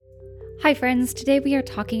Hi friends, today we are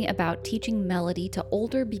talking about teaching melody to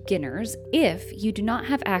older beginners if you do not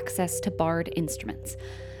have access to barred instruments.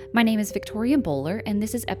 My name is Victoria Bowler, and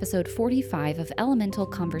this is episode 45 of Elemental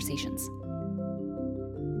Conversations.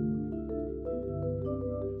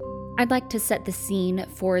 I'd like to set the scene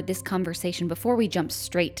for this conversation before we jump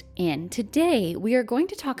straight in. Today, we are going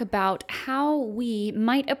to talk about how we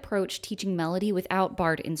might approach teaching melody without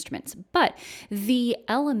barred instruments. But the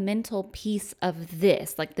elemental piece of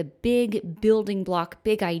this, like the big building block,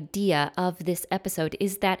 big idea of this episode,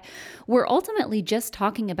 is that we're ultimately just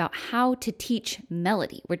talking about how to teach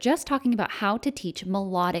melody. We're just talking about how to teach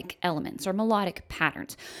melodic elements or melodic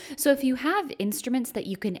patterns. So if you have instruments that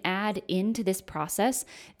you can add into this process,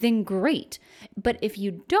 then great. But if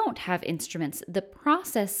you don't have instruments, the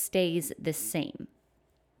process stays the same.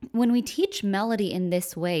 When we teach melody in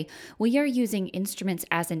this way, we are using instruments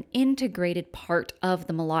as an integrated part of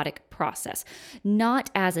the melodic process, not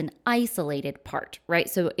as an isolated part, right?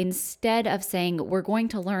 So instead of saying we're going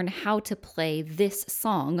to learn how to play this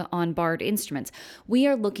song on barred instruments, we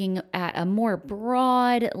are looking at a more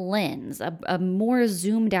broad lens, a more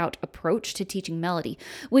zoomed out approach to teaching melody,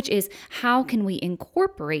 which is how can we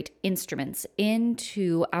incorporate instruments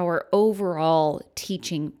into our overall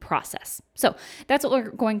teaching process. So that's what we're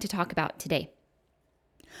going to talk about today.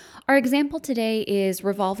 Our example today is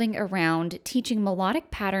revolving around teaching melodic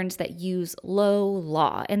patterns that use low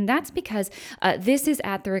law. And that's because this is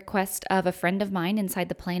at the request of a friend of mine inside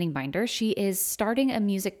the Planning Binder. She is starting a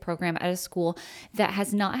music program at a school that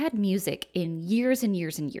has not had music in years and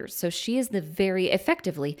years and years. So she is the very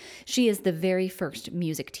first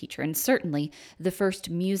music teacher, and certainly the first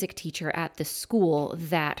music teacher at the school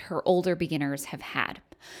that her older beginners have had.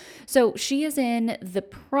 So she is in the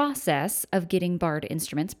process of getting barred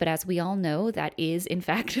instruments, but as we all know, that is in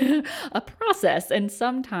fact a process. And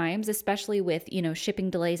sometimes, especially with,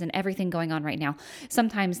 shipping delays and everything going on right now,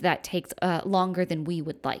 sometimes that takes longer than we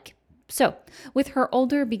would like. So with her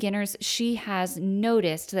older beginners, she has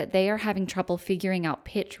noticed that they are having trouble figuring out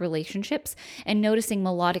pitch relationships and noticing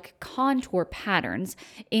melodic contour patterns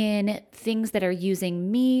in things that are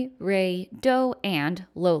using mi, re, do, and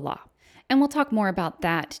low law. And we'll talk more about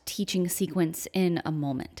that teaching sequence in a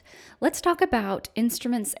moment. Let's talk about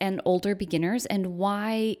instruments and older beginners and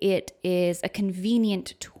why it is a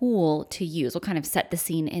convenient tool to use. We'll kind of set the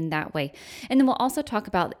scene in that way. And then we'll also talk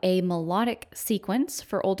about a melodic sequence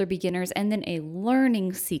for older beginners and then a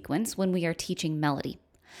learning sequence when we are teaching melody,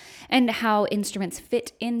 and how instruments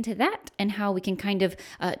fit into that and how we can kind of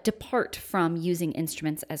depart from using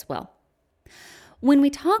instruments as well. When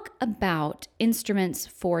we talk about instruments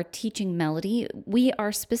for teaching melody, we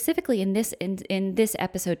are specifically in this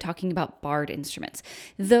episode talking about barred instruments.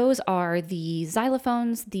 Those are the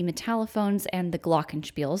xylophones, the metallophones, and the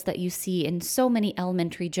glockenspiels that you see in so many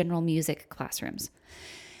elementary general music classrooms.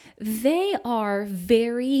 They are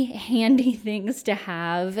very handy things to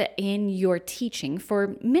have in your teaching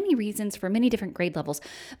for many reasons, for many different grade levels,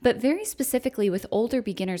 but very specifically with older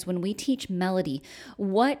beginners, when we teach melody,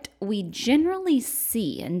 what we generally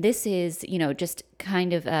see, and this is, just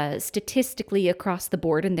kind of statistically across the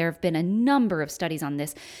board, and there have been a number of studies on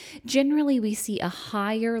this, generally we see a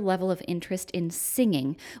higher level of interest in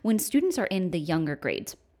singing when students are in the younger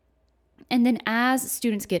grades. And then as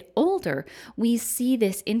students get older, we see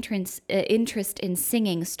this interest in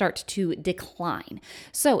singing start to decline.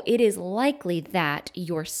 So it is likely that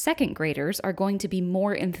your second graders are going to be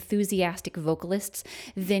more enthusiastic vocalists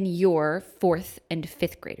than your fourth and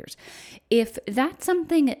fifth graders. If that's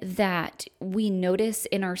something that we notice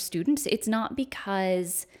in our students, it's not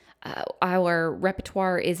because our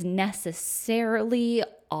repertoire is necessarily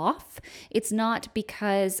off. It's not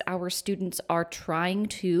because our students are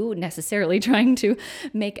necessarily trying to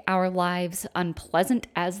make our lives unpleasant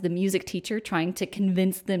as the music teacher, trying to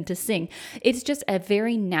convince them to sing. It's just a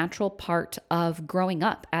very natural part of growing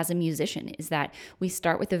up as a musician, is that we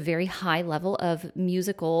start with a very high level of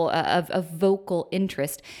vocal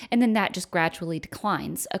interest, and then that just gradually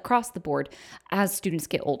declines across the board as students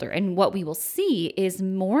get older. And what we will see is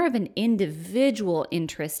more of an individual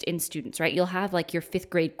interest in students, right? You'll have like your fifth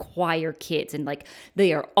grade choir kids, and like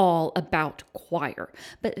they are all about choir.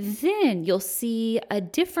 But then you'll see a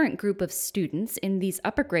different group of students in these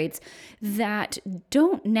upper grades that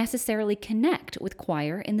don't necessarily connect with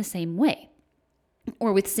choir in the same way,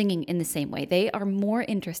 or with singing in the same way. They are more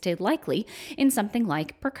interested likely in something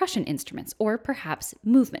like percussion instruments or perhaps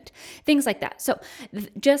movement, things like that. So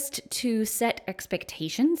just to set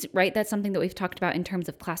expectations, right? That's something that we've talked about in terms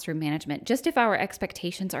of classroom management. Just if our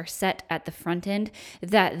expectations are set at the front end,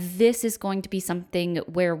 that this is going to be something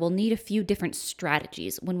where we'll need a few different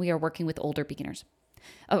strategies when we are working with older beginners.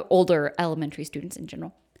 older elementary students in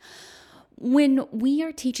general. When we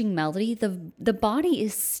are teaching melody, the body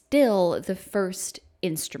is still the first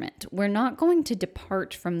instrument. We're not going to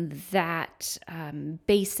depart from that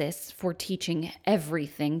basis for teaching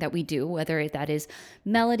everything that we do, whether that is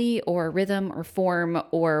melody or rhythm or form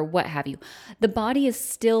or what have you. The body is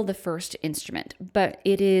still the first instrument, but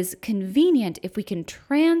it is convenient if we can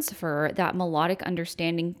transfer that melodic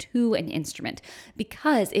understanding to an instrument,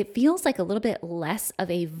 because it feels like a little bit less of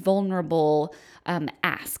a vulnerable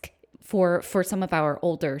ask for some of our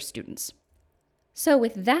older students. So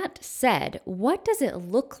with that said, what does it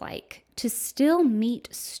look like to still meet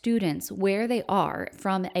students where they are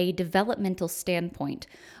from a developmental standpoint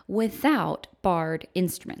without barred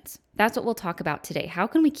instruments? That's what we'll talk about today. How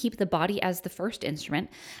can we keep the body as the first instrument?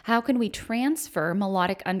 How can we transfer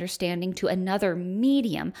melodic understanding to another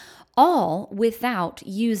medium, all without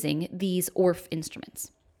using these ORF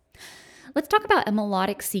instruments? Let's talk about a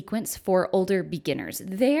melodic sequence for older beginners.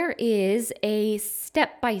 There is a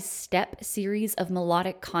step-by-step series of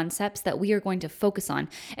melodic concepts that we are going to focus on,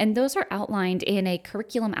 and those are outlined in a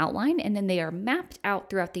curriculum outline, and then they are mapped out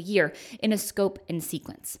throughout the year in a scope and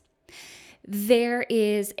sequence. There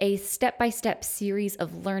is a step-by-step series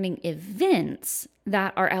of learning events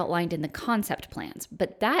that are outlined in the concept plans,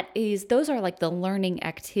 but those are like the learning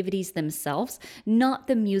activities themselves, not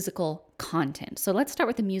the musical content. So let's start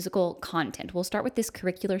with the musical content. We'll start with this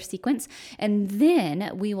curricular sequence, and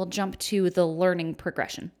then we will jump to the learning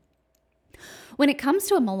progression. When it comes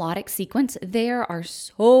to a melodic sequence, there are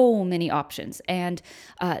so many options, and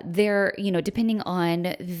depending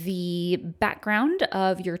on the background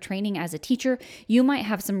of your training as a teacher, you might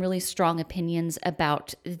have some really strong opinions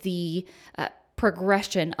about the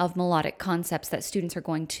progression of melodic concepts that students are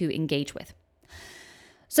going to engage with.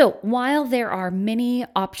 So while there are many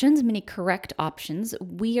options, many correct options,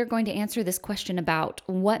 we are going to answer this question about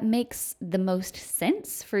what makes the most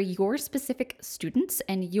sense for your specific students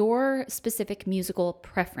and your specific musical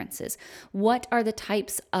preferences. What are the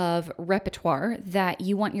types of repertoire that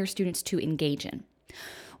you want your students to engage in?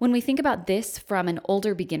 When we think about this from an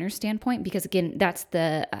older beginner standpoint, because again, that's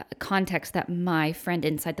the context that my friend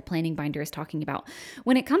inside the planning binder is talking about.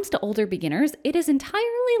 When it comes to older beginners, it is entirely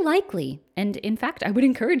likely, and in fact, I would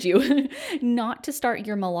encourage you not to start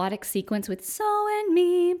your melodic sequence with so and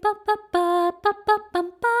me, ba ba ba ba ba ba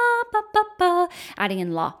ba ba ba, adding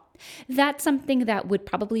in la. That's something that would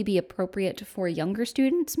probably be appropriate for younger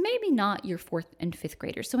students, maybe not your 4th and 5th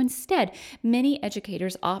graders. So instead, many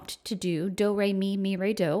educators opt to do do, re, mi,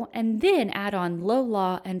 re, do, and then add on lo,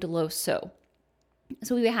 la, and lo, so.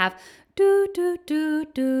 So we have do, do, do,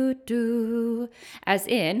 do, do, as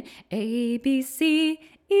in A, B, C,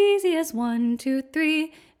 easy as 1, 2,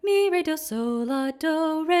 3, mi, re, do, sol, la,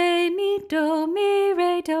 do, re, mi,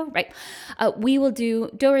 re, do, right? We will do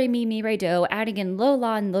do, re, mi, re, do, adding in lo,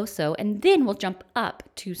 la, and lo, so, and then we'll jump up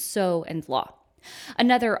to so and la.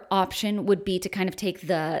 Another option would be to kind of take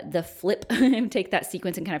the flip and take that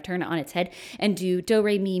sequence and kind of turn it on its head and do do,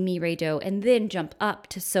 re, mi, re, do, and then jump up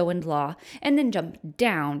to so and la, and then jump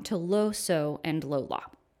down to lo, so, and lo, la.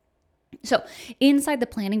 So inside the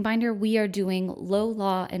planning binder, we are doing lo,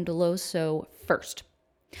 la, and lo, so first.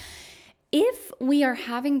 If we are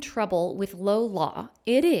having trouble with lo, la,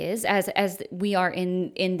 it is, as we are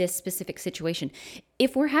in this specific situation,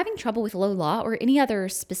 if we're having trouble with lo, la, or any other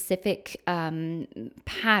specific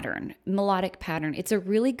pattern, melodic pattern, it's a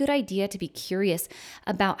really good idea to be curious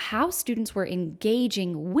about how students were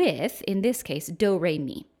engaging with, in this case, do, re,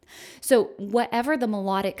 mi. So whatever the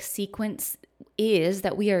melodic sequence is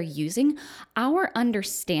that we are using, our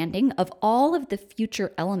understanding of all of the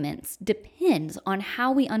future elements depends on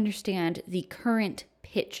how we understand the current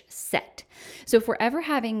pitch set. So if we're ever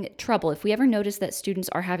having trouble, if we ever notice that students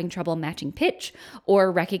are having trouble matching pitch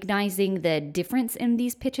or recognizing the difference in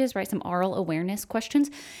these pitches, right, some aural awareness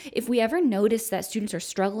questions, if we ever notice that students are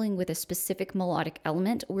struggling with a specific melodic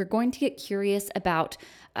element, we're going to get curious about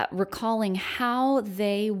recalling how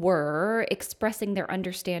they were expressing their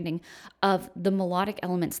understanding of the melodic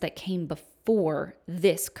elements that came before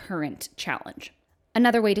this current challenge.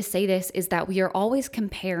 Another way to say this is that we are always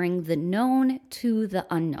comparing the known to the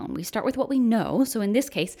unknown. We start with what we know, so in this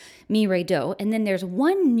case, mi, re, do, and then there's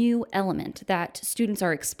one new element that students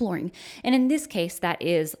are exploring, and in this case, that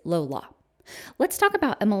is lo, la. Let's talk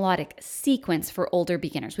about a melodic sequence for older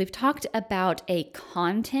beginners. We've talked about a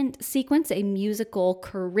content sequence, a musical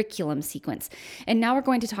curriculum sequence, and now we're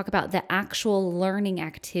going to talk about the actual learning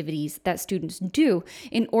activities that students do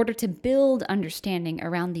in order to build understanding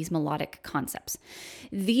around these melodic concepts.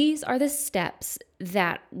 These are the steps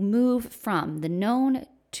that move from the known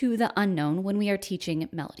to the unknown when we are teaching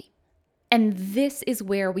melody. And this is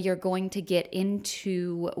where we are going to get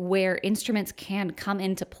into where instruments can come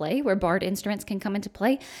into play, where barred instruments can come into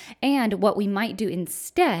play, and what we might do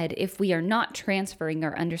instead if we are not transferring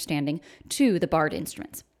our understanding to the barred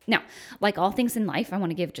instruments. Now, like all things in life, I want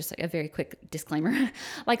to give just a very quick disclaimer.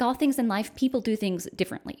 Like all things in life, people do things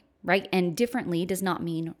differently, right? And differently does not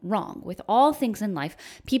mean wrong. With all things in life,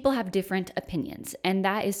 people have different opinions. And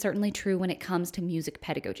that is certainly true when it comes to music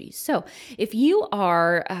pedagogy. So if you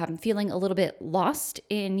are feeling a little bit lost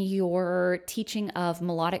in your teaching of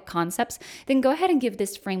melodic concepts, then go ahead and give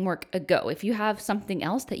this framework a go. If you have something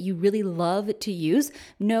else that you really love to use,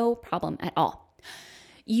 no problem at all.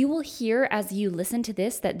 You will hear as you listen to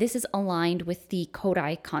this that this is aligned with the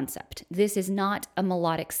Kodály concept. This is not a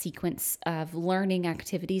melodic sequence of learning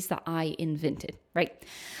activities that I invented, right?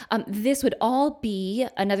 This would all be,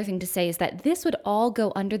 another thing to say is that this would all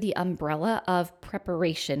go under the umbrella of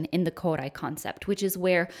preparation in the Kodály concept, which is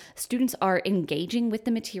where students are engaging with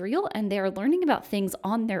the material and they are learning about things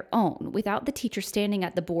on their own without the teacher standing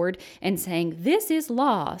at the board and saying, "This is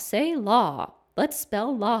law, say law. Let's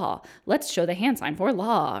spell law. Let's show the hand sign for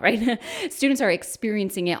law," right? Students are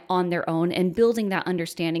experiencing it on their own and building that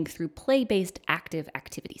understanding through play-based active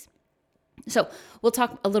activities. So we'll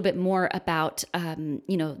talk a little bit more about,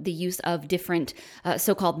 the use of different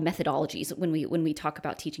so-called methodologies when we talk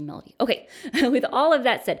about teaching melody. Okay, with all of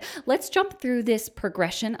that said, let's jump through this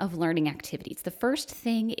progression of learning activities. The first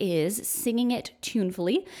thing is singing it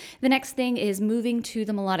tunefully. The next thing is moving to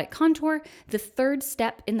the melodic contour. The third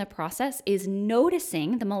step in the process is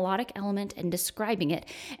noticing the melodic element and describing it.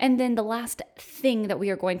 And then the last thing that we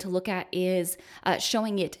are going to look at is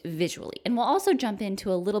showing it visually. And we'll also jump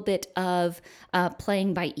into a little bit of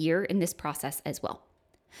playing by ear in this process as well.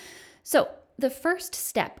 So the first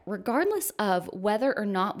step, regardless of whether or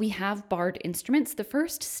not we have barred instruments, the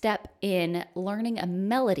first step in learning a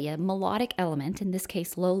melody, a melodic element, in this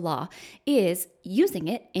case low la, is using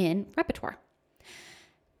it in repertoire.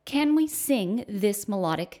 Can we sing this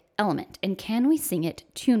melodic element? And can we sing it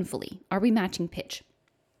tunefully? Are we matching pitch?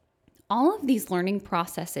 All of these learning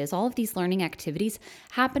processes, all of these learning activities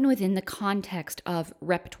happen within the context of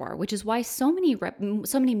repertoire, which is why so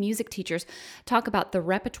many music teachers talk about the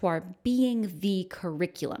repertoire being the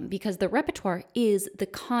curriculum, because the repertoire is the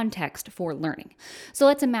context for learning. So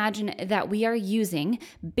let's imagine that we are using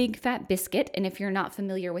Big Fat Biscuit, and if you're not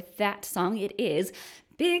familiar with that song, it is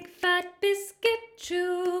Big Fat Biscuit,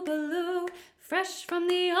 Choo-ba-loo, fresh from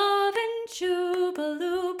the oven,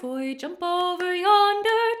 Choo-ba-loo, boy, jump over yonder,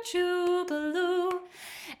 Choo-ba-loo.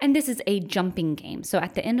 And this is a jumping game. So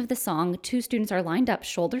at the end of the song, two students are lined up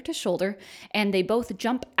shoulder to shoulder, and they both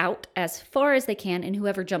jump out as far as they can, and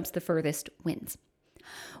whoever jumps the furthest wins.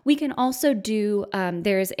 We can also do,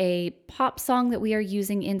 there's a pop song that we are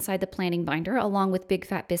using inside the planning binder, along with Big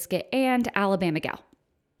Fat Biscuit and Alabama Gal.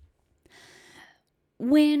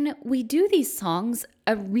 When we do these songs,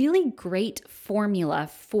 a really great formula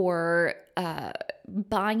for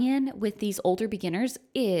buy-in with these older beginners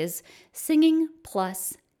is singing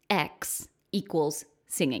plus X equals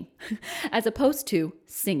singing, as opposed to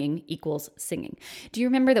singing equals singing. Do you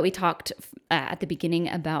remember that we talked at the beginning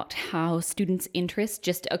about how students' interest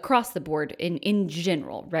just across the board in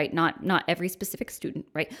general, right? Not every specific student,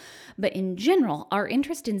 right? But in general, our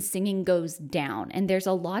interest in singing goes down, and there's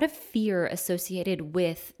a lot of fear associated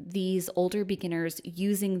with these older beginners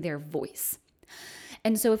using their voice.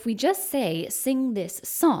 And so if we just say, sing this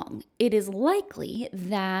song, it is likely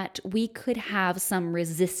that we could have some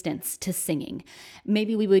resistance to singing.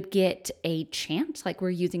 Maybe we would get a chant, like we're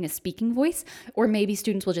using a speaking voice, or maybe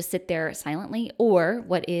students will just sit there silently, or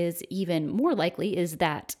what is even more likely is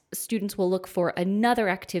that students will look for another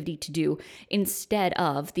activity to do instead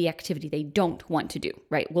of the activity they don't want to do,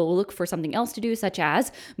 right? We'll look for something else to do, such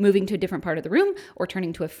as moving to a different part of the room, or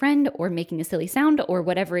turning to a friend, or making a silly sound, or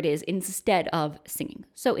whatever it is, instead of singing.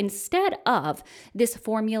 So instead of this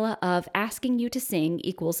formula of asking you to sing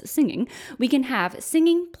equals singing, we can have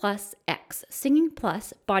singing plus X, singing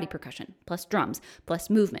plus body percussion, plus drums, plus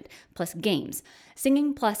movement, plus games.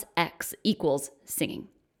 Singing plus X equals singing.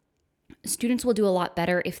 Students will do a lot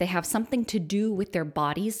better if they have something to do with their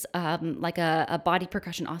bodies, like a body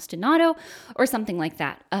percussion ostinato or something like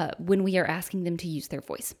that, when we are asking them to use their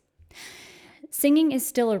voice. Singing is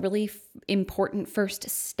still a really important first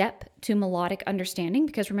step to melodic understanding,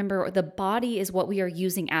 because remember, the body is what we are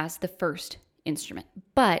using as the first instrument.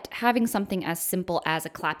 But having something as simple as a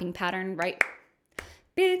clapping pattern, right?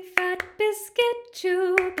 Big Fat Biscuit,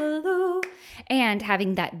 Choo-ba-loo, And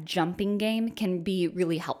having that jumping game can be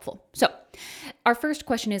really helpful. So, our first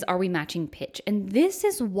question is, are we matching pitch? And this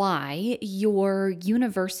is why your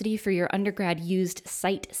university for your undergrad used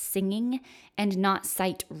sight singing and not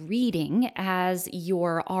sight reading as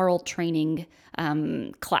your oral training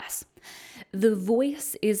class. The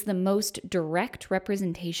voice is the most direct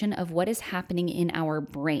representation of what is happening in our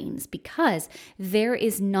brains because there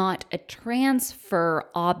is not a transfer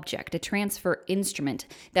object, a transfer instrument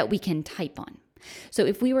that we can type on. So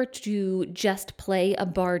if we were to just play a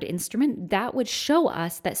barred instrument, that would show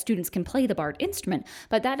us that students can play the barred instrument,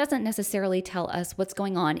 but that doesn't necessarily tell us what's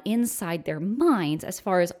going on inside their minds as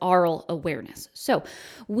far as aural awareness. So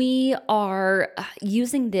we are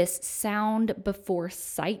using this sound before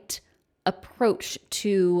sight approach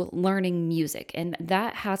to learning music, and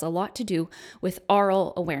that has a lot to do with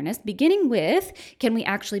aural awareness, beginning with, can we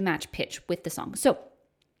actually match pitch with the song? So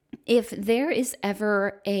if there is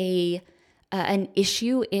ever an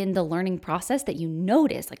issue in the learning process that you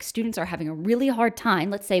notice, like students are having a really hard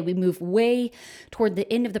time. Let's say we move way toward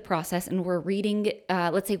the end of the process and we're reading,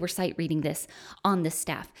 let's say we're sight reading this on the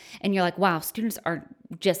staff. And you're like, wow, students are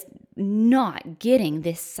just not getting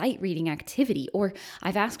this sight reading activity. Or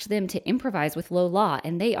I've asked them to improvise with low law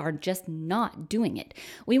and they are just not doing it.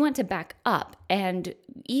 We want to back up. And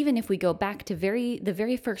even if we go back to the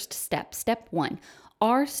very first step one,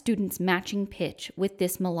 are students matching pitch with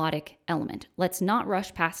this melodic element? Let's not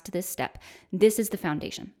rush past this step. This is the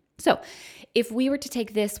foundation. So if we were to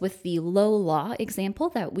take this with the low law example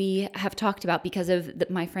that we have talked about because of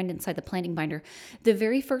my friend inside the planning binder, the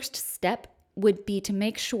very first step would be to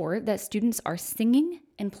make sure that students are singing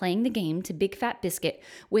and playing the game to Big Fat Biscuit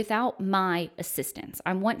without my assistance.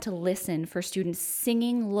 I want to listen for students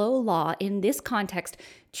singing low law in this context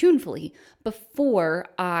tunefully before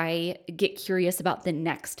I get curious about the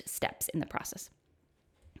next steps in the process.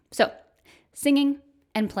 So, singing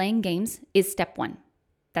and playing games is step one.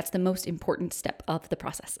 That's the most important step of the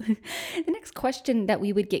process. The next question that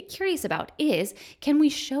we would get curious about is, can we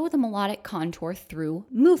show the melodic contour through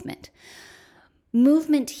movement?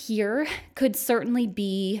 Movement here could certainly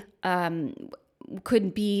be a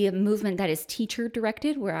movement that is teacher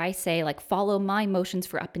directed, where I say like follow my motions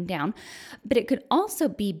for up and down, but it could also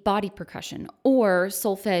be body percussion or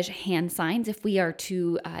solfege hand signs if we are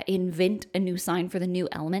to invent a new sign for the new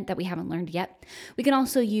element that we haven't learned yet. We can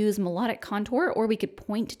also use melodic contour, or we could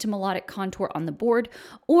point to melodic contour on the board,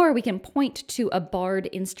 or we can point to a barred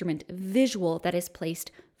instrument visual that is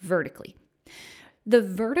placed vertically. The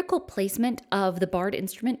vertical placement of the barred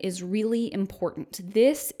instrument is really important.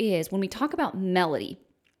 This is when we talk about melody,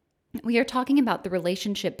 we are talking about the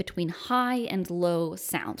relationship between high and low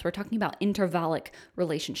sounds. We're talking about intervallic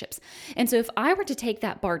relationships. And so if I were to take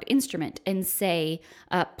that barred instrument and say,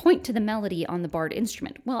 point to the melody on the barred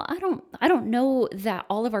instrument, well, I don't know that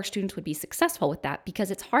all of our students would be successful with that because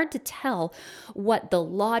it's hard to tell what the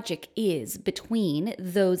logic is between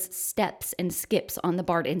those steps and skips on the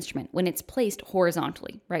barred instrument when it's placed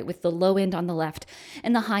horizontally, right? With the low end on the left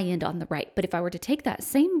and the high end on the right. But if I were to take that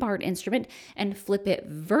same barred instrument and flip it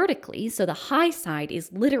vertically, so the high side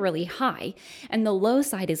is literally high and the low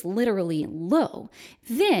side is literally low,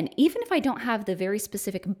 then even if I don't have the very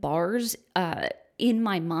specific bars in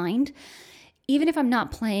my mind, even if I'm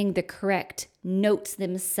not playing the correct notes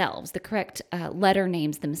themselves, the correct letter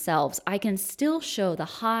names themselves, I can still show the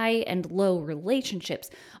high and low relationships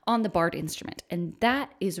on the barred instrument. And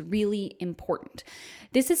that is really important.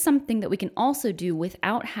 This is something that we can also do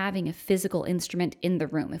without having a physical instrument in the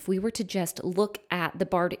room. If we were to just look at the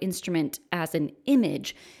barred instrument as an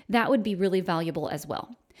image, that would be really valuable as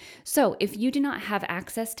well. So if you do not have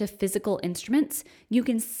access to physical instruments, you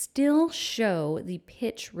can still show the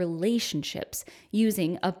pitch relationships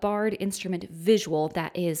using a barred instrument visual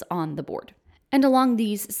that is on the board. And along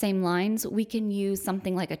these same lines, we can use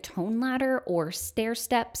something like a tone ladder or stair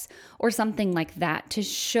steps or something like that to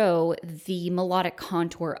show the melodic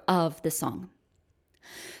contour of the song.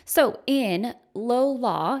 So in low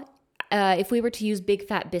law, if we were to use Big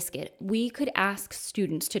Fat Biscuit, we could ask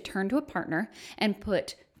students to turn to a partner and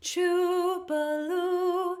put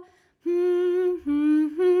Choo-ba-loo,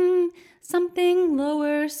 something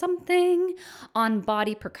lower, something on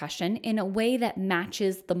body percussion in a way that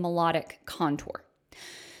matches the melodic contour.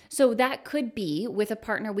 So that could be with a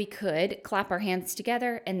partner, we could clap our hands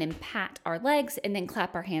together and then pat our legs and then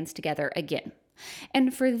clap our hands together again.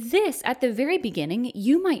 And for this, at the very beginning,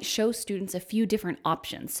 you might show students a few different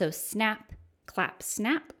options. So snap, clap,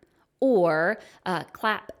 snap, or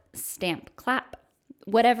clap, stamp, clap.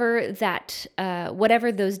 whatever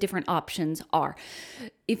those different options are.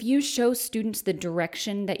 If you show students the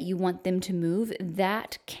direction that you want them to move,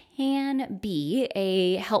 that can be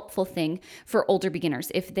a helpful thing for older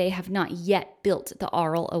beginners if they have not yet built the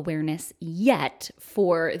aural awareness yet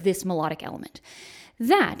for this melodic element.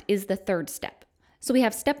 That is the third step. So we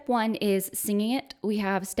have step 1 is singing it. We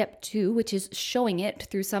have step 2, which is showing it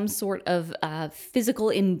through some sort of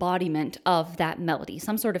physical embodiment of that melody,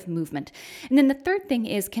 some sort of movement. And then the third thing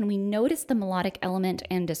is, can we notice the melodic element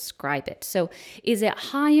and describe it? So is it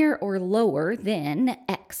higher or lower than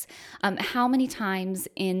X? How many times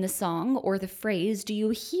in the song or the phrase do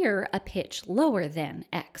you hear a pitch lower than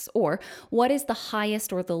X? Or what is the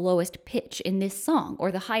highest or the lowest pitch in this song,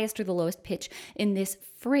 or the highest or the lowest pitch in this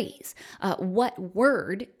phrase? What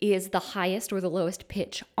word is the highest or the lowest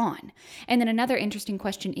pitch on? And then another interesting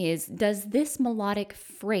question is, does this melodic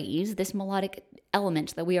phrase, this melodic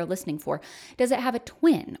element that we are listening for, does it have a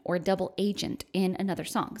twin or double agent in another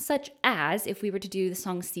song? Such as if we were to do the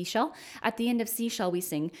song Seashell, at the end of Seashell we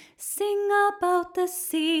sing about the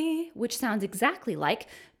sea, which sounds exactly like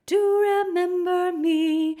Do Remember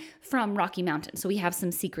Me from Rocky Mountain. So we have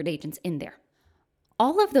some secret agents in there.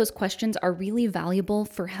 All of those questions are really valuable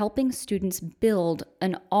for helping students build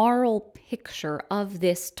an aural picture of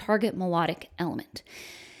this target melodic element.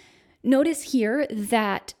 Notice here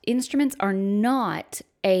that instruments are not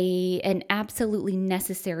an absolutely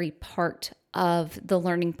necessary part of the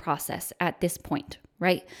learning process at this point,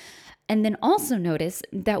 right? And then also notice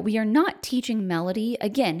that we are not teaching melody.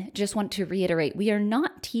 Again, just want to reiterate, we are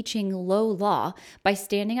not teaching low law by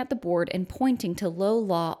standing at the board and pointing to low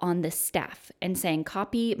law on the staff and saying,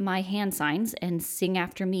 copy my hand signs and sing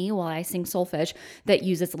after me while I sing solfege that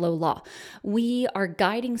uses low law. We are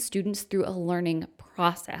guiding students through a learning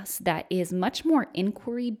process that is much more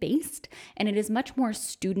inquiry based, and it is much more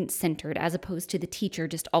student centered as opposed to the teacher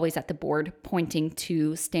just always at the board pointing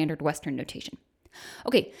to standard Western notation.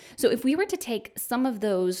 Okay, so if we were to take some of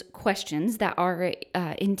those questions that are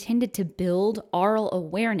intended to build aural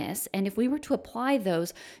awareness, and if we were to apply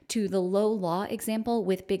those to the low law example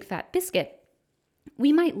with Big Fat Biscuit,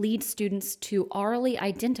 we might lead students to aurally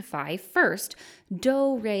identify first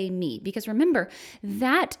do, re, mi, because remember,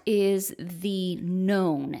 that is the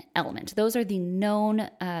known element. Those are the known,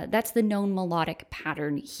 that's the known melodic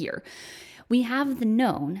pattern here. We have the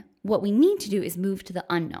known. What we need to do is move to the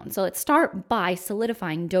unknown. So let's start by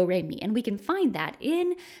solidifying do, re, mi. And we can find that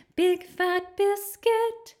in Big Fat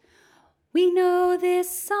Biscuit. We know this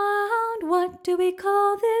sound. What do we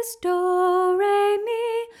call this? Do, re,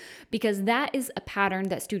 mi. Because that is a pattern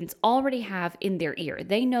that students already have in their ear.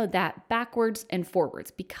 They know that backwards and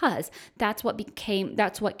forwards because that's what came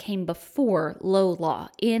before low law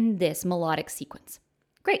in this melodic sequence.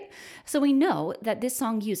 Great. So we know that this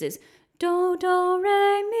song uses do, do,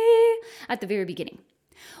 re, mi at the very beginning.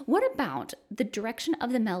 What about the direction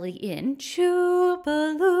of the melody in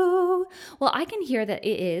Choo-ba-loo? Well, I can hear that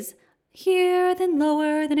it is here, then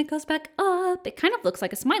lower, then it goes back up. It kind of looks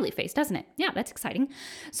like a smiley face, doesn't it? Yeah, that's exciting.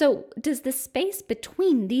 So does the space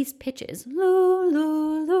between these pitches, loo,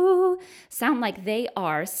 loo, loo, sound like they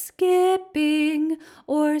are skipping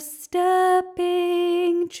or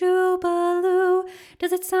stepping? Choo-ba-loo.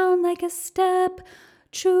 Does it sound like a step?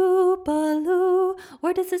 Choo-ba-loo,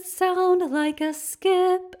 or does it sound like a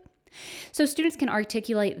skip? So students can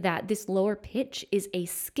articulate that this lower pitch is a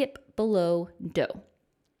skip below do.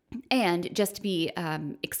 And just to be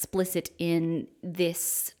explicit in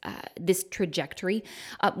this trajectory,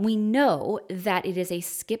 we know that it is a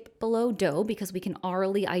skip below do because we can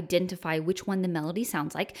aurally identify which one the melody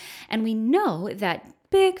sounds like. And we know that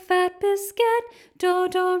Big Fat Biscuit, do,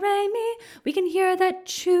 do, re, mi, we can hear that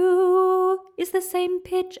choo is the same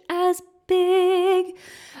pitch as big.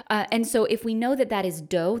 And so if we know that that is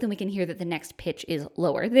do, then we can hear that the next pitch is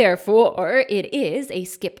lower. Therefore, it is a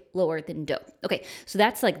skip lower than do. Okay, so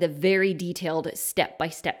that's like the very detailed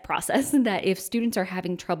step-by-step process that if students are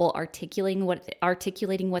having trouble articulating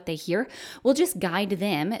what they hear, we'll just guide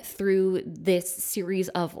them through this series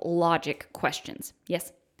of logic questions.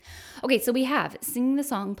 Yes? Okay, so we have singing the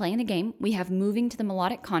song, playing the game. We have moving to the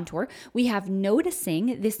melodic contour. We have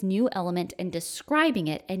noticing this new element and describing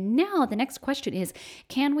it. And now the next question is,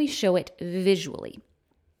 can we show it visually?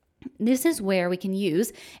 This is where we can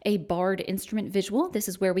use a barred instrument visual. This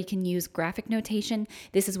is where we can use graphic notation.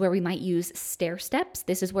 This is where we might use stair steps.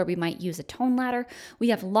 This is where we might use a tone ladder. We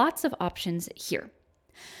have lots of options here.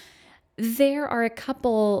 There are a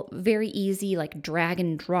couple very easy like drag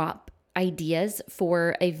and drop ideas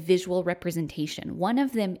for a visual representation. One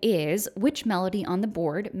of them is which melody on the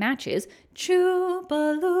board matches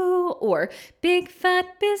Choo-Baloo or Big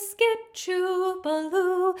Fat Biscuit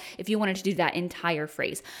Choo-Baloo. If you wanted to do that entire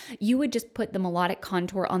phrase, you would just put the melodic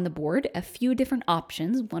contour on the board, a few different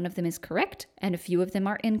options. One of them is correct and a few of them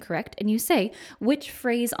are incorrect, and you say which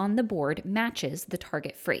phrase on the board matches the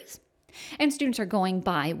target phrase. And students are going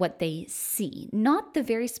by what they see, not the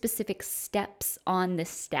very specific steps on the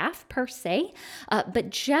staff per se, but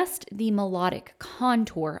just the melodic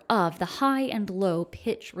contour of the high and low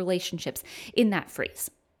pitch relationships in that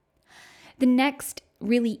phrase. The next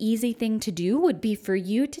really easy thing to do would be for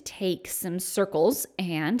you to take some circles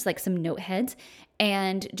and like some note heads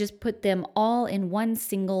and just put them all in one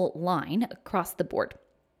single line across the board.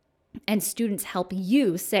 And students help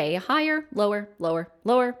you say higher, lower, lower,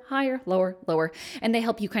 lower, higher, lower, lower. And they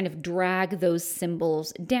help you kind of drag those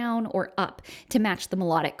symbols down or up to match the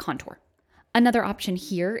melodic contour. Another option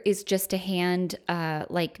here is just to hand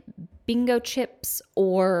like bingo chips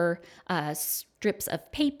or strips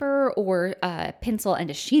of paper or a pencil and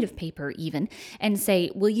a sheet of paper even, and say,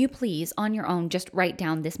 will you please on your own just write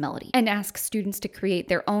down this melody, and ask students to create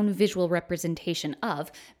their own visual representation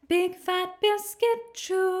of Big Fat Biscuit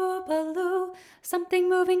Choo-Baloo, something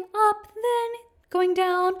moving up, then going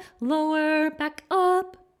down, lower, back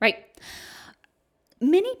up, right?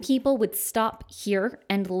 Many people would stop here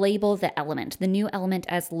and label the element, the new element,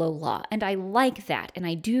 as low law, and I like that, and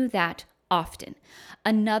I do that often.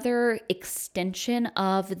 Another extension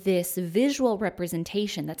of this visual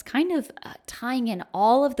representation that's kind of tying in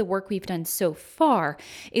all of the work we've done so far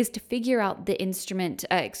is to figure out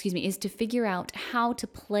is to figure out how to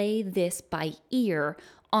play this by ear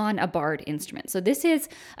on a barred instrument. So this is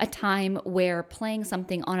a time where playing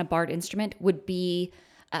something on a barred instrument would be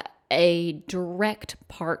a direct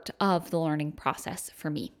part of the learning process for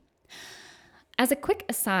me. As a quick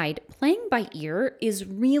aside, playing by ear is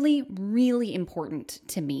really, really important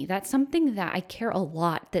to me. That's something that I care a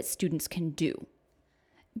lot that students can do.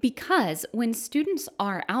 Because when students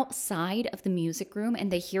are outside of the music room and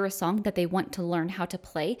they hear a song that they want to learn how to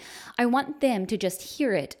play, I want them to just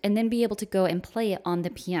hear it and then be able to go and play it on the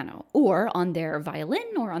piano or on their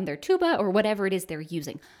violin or on their tuba or whatever it is they're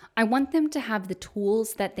using. I want them to have the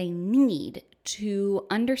tools that they need to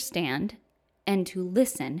understand and to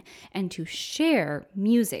listen and to share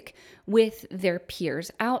music with their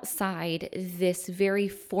peers outside this very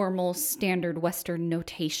formal standard Western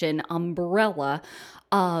notation umbrella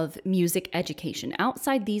of music education.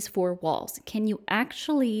 Outside these four walls, can you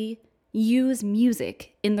actually use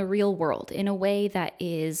music in the real world in a way that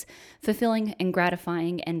is fulfilling and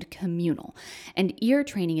gratifying and communal? And ear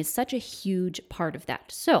training is such a huge part of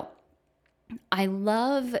that. So I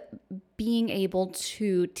love being able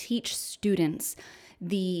to teach students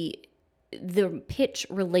the pitch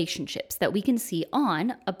relationships that we can see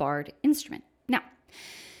on a barred instrument. Now,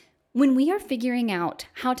 when we are figuring out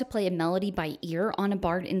how to play a melody by ear on a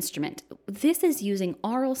barred instrument, this is using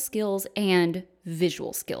aural skills and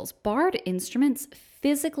visual skills. Barred instruments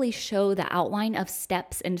physically show the outline of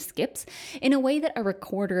steps and skips in a way that a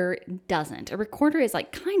recorder doesn't. A recorder is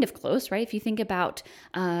like kind of close, right? If you think about,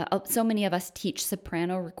 so many of us teach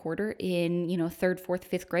soprano recorder in, 3rd, 4th,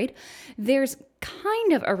 5th grade. There's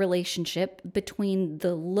kind of a relationship between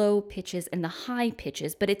the low pitches and the high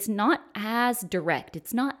pitches, but it's not as direct.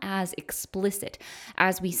 It's not as explicit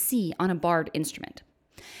as we see on a barred instrument.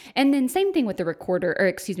 And then same thing with the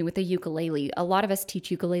with the ukulele. A lot of us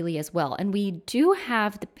teach ukulele as well. And we do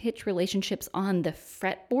have the pitch relationships on the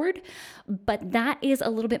fretboard, but that is a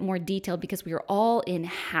little bit more detailed because we are all in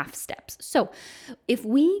half steps. So if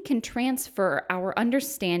we can transfer our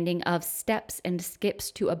understanding of steps and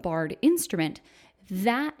skips to a barred instrument,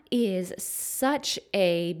 that is such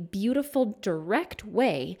a beautiful, direct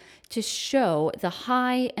way to show the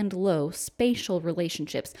high and low spatial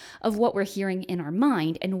relationships of what we're hearing in our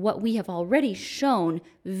mind and what we have already shown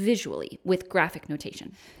visually with graphic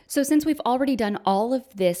notation. So since we've already done all of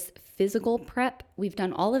this physical prep, we've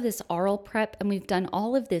done all of this aural prep, and we've done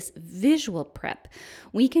all of this visual prep,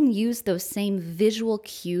 we can use those same visual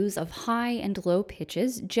cues of high and low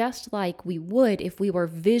pitches just like we would if we were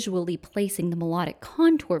visually placing the melodic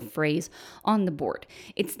contour phrase on the board.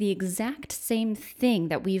 It's the exact same thing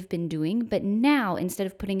that we've been doing, but now instead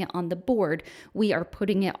of putting it on the board, we are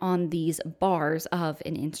putting it on these bars of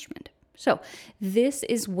an instrument. So this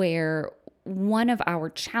is where one of our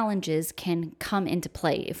challenges can come into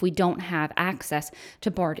play if we don't have access to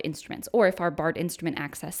barred instruments or if our barred instrument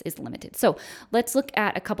access is limited. So let's look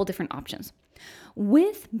at a couple different options.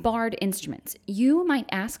 With barred instruments, you might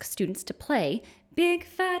ask students to play Big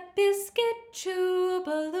fat biscuit,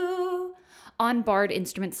 chew-baloo, on barred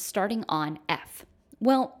instruments starting on F?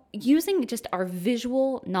 Well, using just our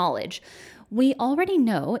visual knowledge, we already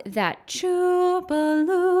know that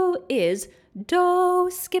chew-baloo is do,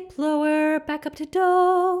 skip lower, back up to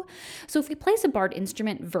do. So if we place a barred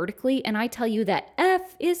instrument vertically and I tell you that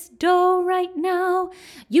F is do right now,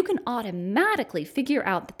 you can automatically figure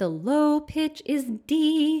out that the low pitch is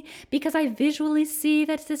D because I visually see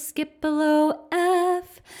that it's a skip below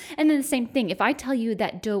F. And then the same thing, if I tell you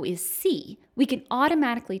that do is C, we can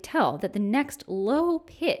automatically tell that the next low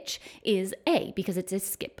pitch is A because it's a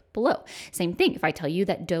skip below. Same thing, if I tell you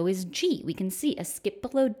that do is G, we can see a skip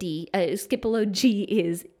below G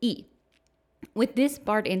is E. With this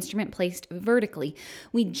barred instrument placed vertically,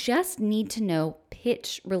 we just need to know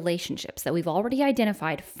pitch relationships that we've already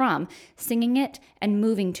identified from singing it and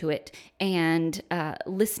moving to it and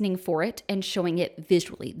listening for it and showing it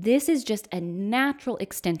visually. This is just a natural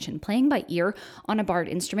extension. Playing by ear on a barred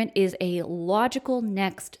instrument is a logical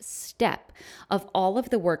next step of all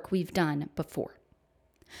of the work we've done before.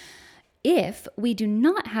 If we do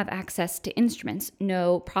not have access to instruments,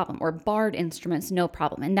 no problem, or barred instruments, no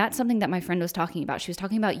problem. And that's something that my friend was talking about. She was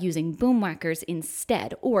talking about using boom whackers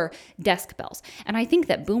instead, or desk bells. And I think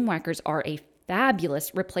that boom whackers are a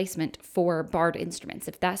fabulous replacement for barred instruments.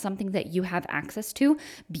 If that's something that you have access to,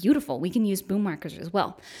 beautiful. We can use boom whackers as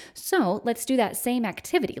well. So let's do that same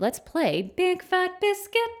activity. Let's play Big Fat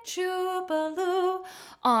Biscuit, Chew-baloo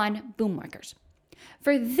on boom whackers.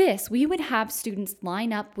 For this, we would have students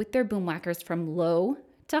line up with their boom whackers from low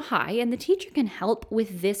to high, and the teacher can help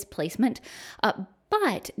with this placement.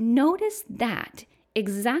 But notice that,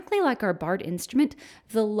 exactly like our barred instrument,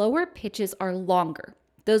 the lower pitches are longer.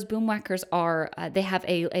 Those boom whackers they have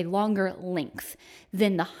a longer length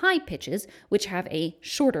than the high pitches, which have a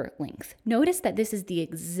shorter length. Notice that this is the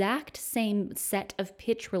exact same set of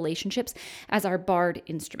pitch relationships as our barred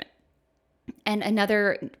instrument. And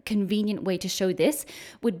another convenient way to show this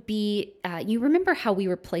would be, you remember how we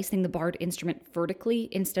were placing the barred instrument vertically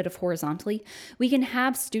instead of horizontally? We can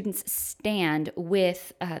have students stand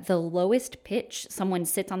with the lowest pitch. Someone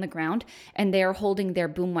sits on the ground and they're holding their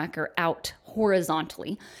boom whacker out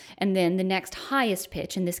horizontally. And then the next highest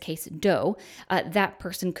pitch, in this case, do, that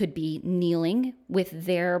person could be kneeling with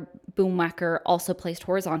their boom whacker also placed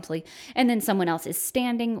horizontally. And then someone else is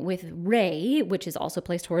standing with re, which is also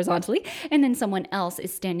placed horizontally. And then someone else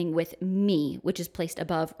is standing with mi, which is placed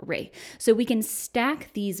above re. So we can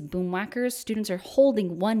stack these boom whackers. Students are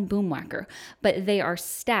holding one boom whacker, but they are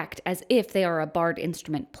stacked as if they are a barred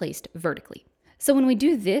instrument placed vertically. So when we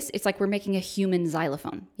do this, it's like we're making a human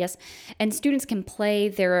xylophone, yes? And students can play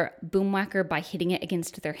their boom whacker by hitting it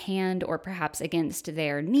against their hand or perhaps against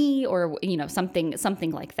their knee or,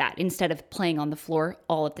 something like that instead of playing on the floor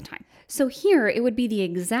all of the time. So here it would be the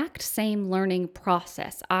exact same learning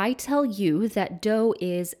process. I tell you that do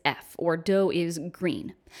is F or do is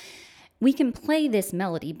green. We can play this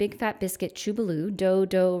melody, Big Fat Biscuit, Chew-baloo, do,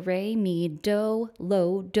 do, re, mi, do,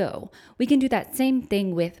 lo, do. We can do that same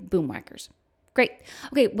thing with boom whackers. Great.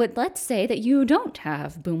 Okay, but let's say that you don't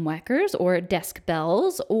have boom whackers or desk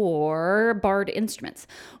bells or barred instruments.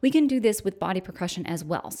 We can do this with body percussion as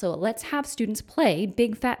well. So let's have students play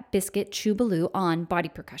Big Fat Biscuit, Chew-baloo on body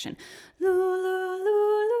percussion. Loo, loo,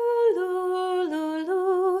 loo, loo, loo,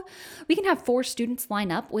 loo. We can have 4 students line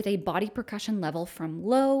up with a body percussion level from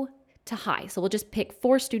low to high. So we'll just pick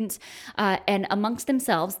 4 students and amongst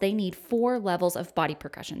themselves, they need 4 levels of body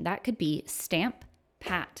percussion. That could be stamp,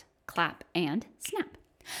 pat, clap, and snap.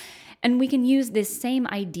 And we can use this same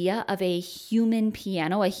idea of a human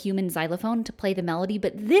piano, a human xylophone to play the melody,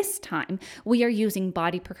 but this time we are using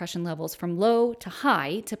body percussion levels from low to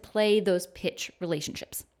high to play those pitch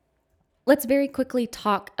relationships. Let's very quickly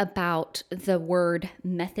talk about the word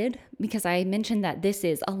method, because I mentioned that this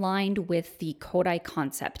is aligned with the Kodály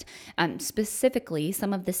concept, specifically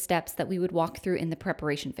some of the steps that we would walk through in the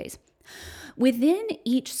preparation phase. Within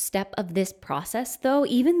each step of this process, though,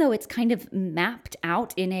 even though it's kind of mapped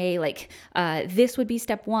out in a this would be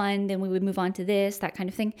step 1, then we would move on to this, that kind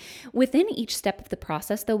of thing. Within each step of the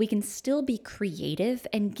process, though, we can still be creative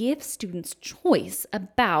and give students choice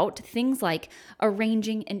about things like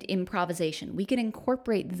arranging and improvisation. We can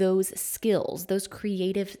incorporate those skills, those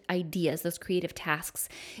creative ideas, those creative tasks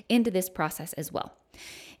into this process as well.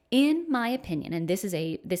 In my opinion, and this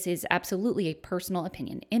is absolutely a personal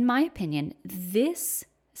opinion, in my opinion, this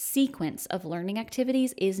sequence of learning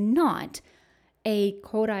activities is not a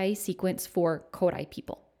Kodály sequence for Kodály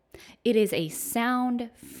people. It is a sound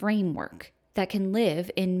framework that can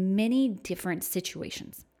live in many different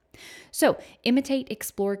situations. So, imitate,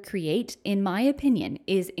 explore, create, in my opinion,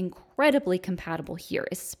 is incredibly compatible here,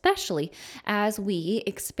 especially as we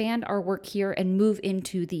expand our work here and move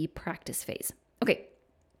into the practice phase. Okay,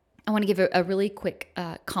 I want to give a really quick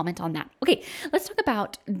comment on that. Okay, let's talk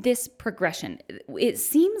about this progression. It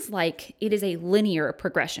seems like it is a linear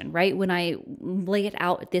progression, right? When I lay it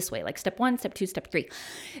out this way, like step 1, step 2, step 3.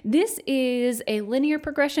 This is a linear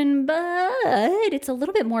progression, but it's a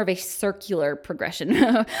little bit more of a circular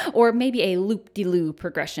progression or maybe a loop-de-loop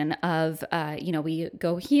progression of, we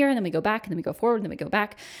go here and then we go back and then we go forward and then we go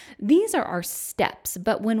back. These are our steps,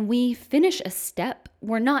 but when we finish a step,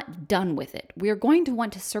 we're not done with it. We're going to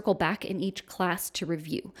want to circle back in each class to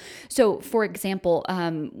review. So, for example,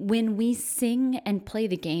 when we sing and play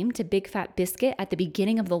the game to Big Fat Biscuit at the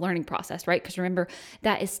beginning of the learning process, right? Because remember,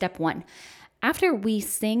 that is step 1. After we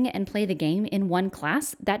sing and play the game in one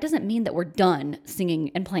class, that doesn't mean that we're done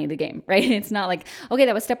singing and playing the game, right? It's not like, okay,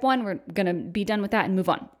 that was step 1, we're going to be done with that and move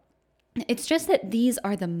on. It's just that these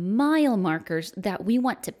are the mile markers that we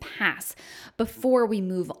want to pass before we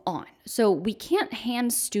move on. So we can't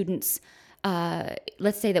hand students,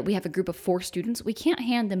 let's say that we have a group of 4 students, we can't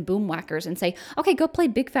hand them boom whackers and say, okay, go play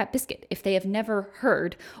Big Fat Biscuit if they have never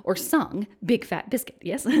heard or sung Big Fat Biscuit,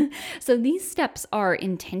 yes? So these steps are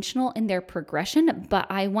intentional in their progression, but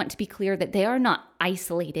I want to be clear that they are not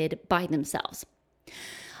isolated by themselves.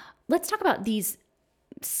 Let's talk about these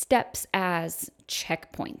steps as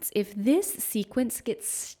checkpoints. If this sequence gets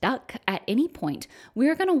stuck at any point,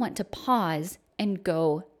 we're going to want to pause and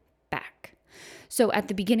go back. So at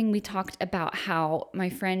the beginning, we talked about how my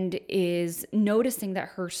friend is noticing that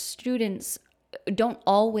her students don't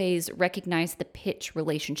always recognize the pitch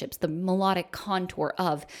relationships, the melodic contour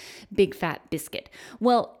of Big Fat Biscuit.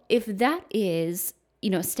 Well, if that is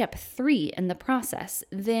step 3 in the process,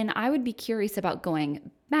 then I would be curious about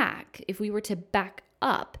going back. If we were to back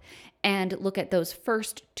up and look at those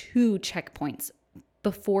first 2 checkpoints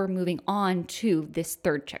before moving on to this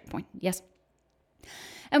 3rd checkpoint. Yes.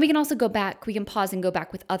 And we can also go back, we can pause and go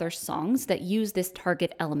back with other songs that use this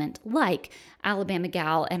target element, like Alabama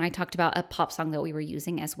Gal, and I talked about a pop song that we were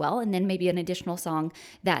using as well, and then maybe an additional song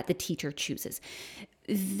that the teacher chooses.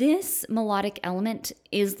 This melodic element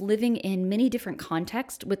is living in many different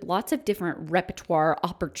contexts with lots of different repertoire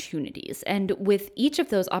opportunities. And with each of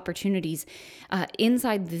those opportunities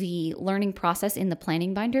inside the learning process in the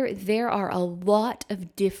planning binder, there are a lot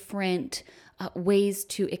of different ways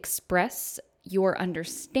to express your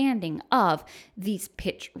understanding of these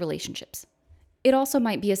pitch relationships. It also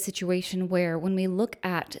might be a situation where when we look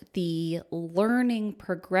at the learning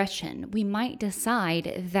progression, we might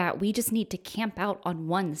decide that we just need to camp out on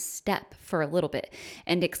one step for a little bit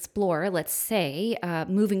and explore, let's say,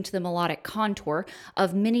 moving to the melodic contour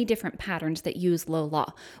of many different patterns that use low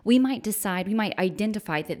law. We might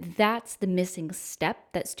identify that that's the missing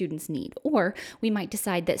step that students need, or we might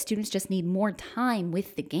decide that students just need more time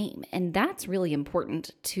with the game. And that's really important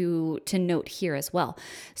to note here as well.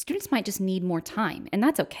 Students might just need more time, and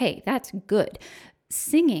that's okay. That's good.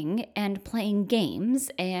 Singing and playing games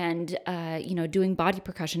and doing body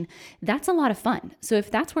percussion, that's a lot of fun. So if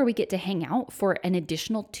that's where we get to hang out for an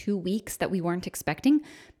additional 2 weeks that we weren't expecting,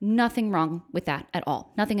 nothing wrong with that at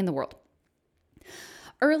all. Nothing in the world.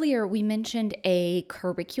 Earlier, we mentioned a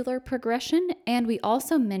curricular progression, and we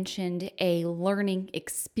also mentioned a learning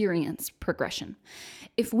experience progression.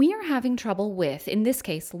 If we are having trouble with, in this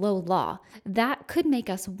case, low law, that could make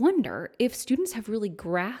us wonder if students have really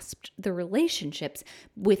grasped the relationships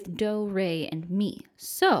with do, re, and mi.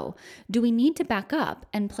 So, do we need to back up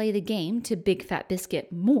and play the game to Big Fat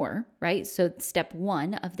Biscuit more, right? So, step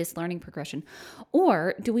 1 of this learning progression.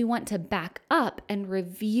 Or do we want to back up and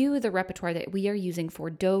review the repertoire that we are using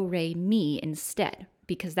for do, re, mi instead?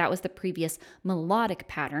 Because that was the previous melodic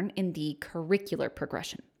pattern in the curricular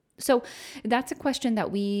progression. So that's a question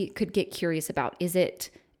that we could get curious about. Is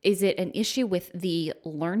it an issue with the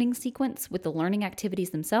learning sequence, with the learning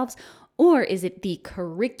activities themselves, or is it the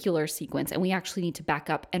curricular sequence and we actually need to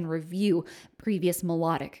back up and review previous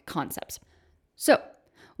melodic concepts? So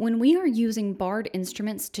when we are using barred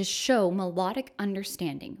instruments to show melodic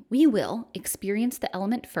understanding, we will experience the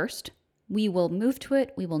element first, we will move to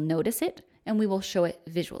it, we will notice it, and we will show it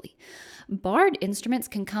visually. Barred instruments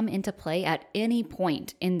can come into play at any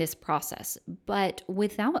point in this process, but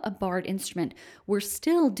without a barred instrument, we're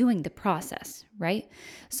still doing the process, right?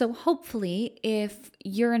 So hopefully, if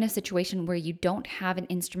you're in a situation where you don't have an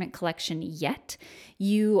instrument collection yet,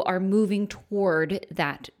 you are moving toward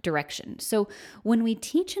that direction. So when we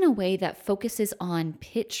teach in a way that focuses on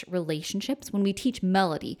pitch relationships, when we teach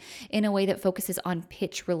melody in a way that focuses on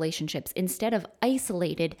pitch relationships, instead of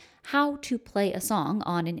isolated how to play a song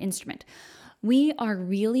on an instrument. We are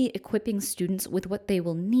really equipping students with what they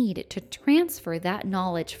will need to transfer that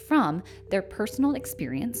knowledge from their personal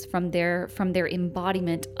experience, from their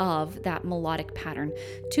embodiment of that melodic pattern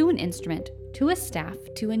to an instrument, to a staff,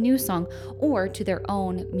 to a new song, or to their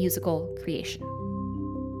own musical creation.